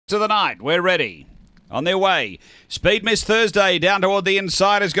to the night. We're ready. On their way. Speed Miss Thursday down toward the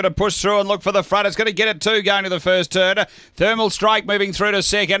inside is going to push through and look for the front. It's going to get it too going to the first turn. Thermal Strike moving through to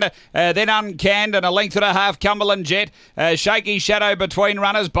second. Then Uncanned and a length and a half Cumberland Jet. Shaky Shadow between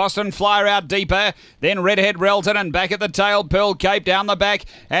runners. Boston Flyer out deeper. Then Redhead Relton and back at the tail. Pearl Cape down the back.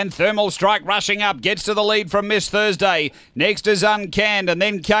 And Thermal Strike rushing up. Gets to the lead from Miss Thursday. Next is Uncanned and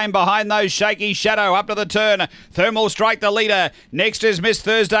then came behind those Shaky Shadow up to the turn. Thermal Strike the leader. Next is Miss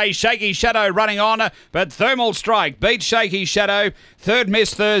Thursday. Shaky Shadow running on. But Thermal Strike beat Shaky Shadow. Third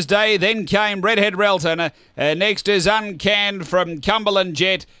Miss Thursday. Then came Redhead Relton. Next is Uncanned from Cumberland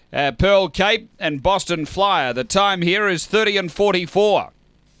Jet, Pearl Cape and Boston Flyer. The time here is 30 and 44.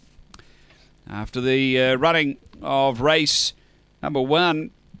 After the running of race number 1.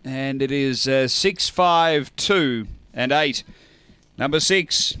 And it is 6, 5, 2 and 8. Number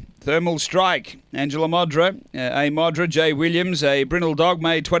 6. Thermal Strike. Angela Modra. A Modra. J. Williams. A Brindle Dog.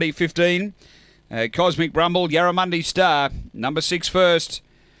 May 2015. Cosmic Rumble, Yarramundi Star, number 6 first.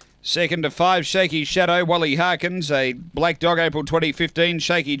 Second to 5, Shaky Shadow, Wally Harkins, a Black Dog, April 2015,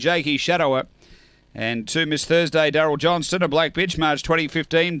 Shaky Jakey Shadower. And 2, Miss Thursday, Darryl Johnston, a Black Bitch, March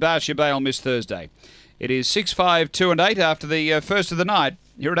 2015, Barsha Bale, Miss Thursday. It is 6, 5, 2 and 8 after the first of the night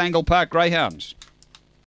here at Angle Park Greyhounds.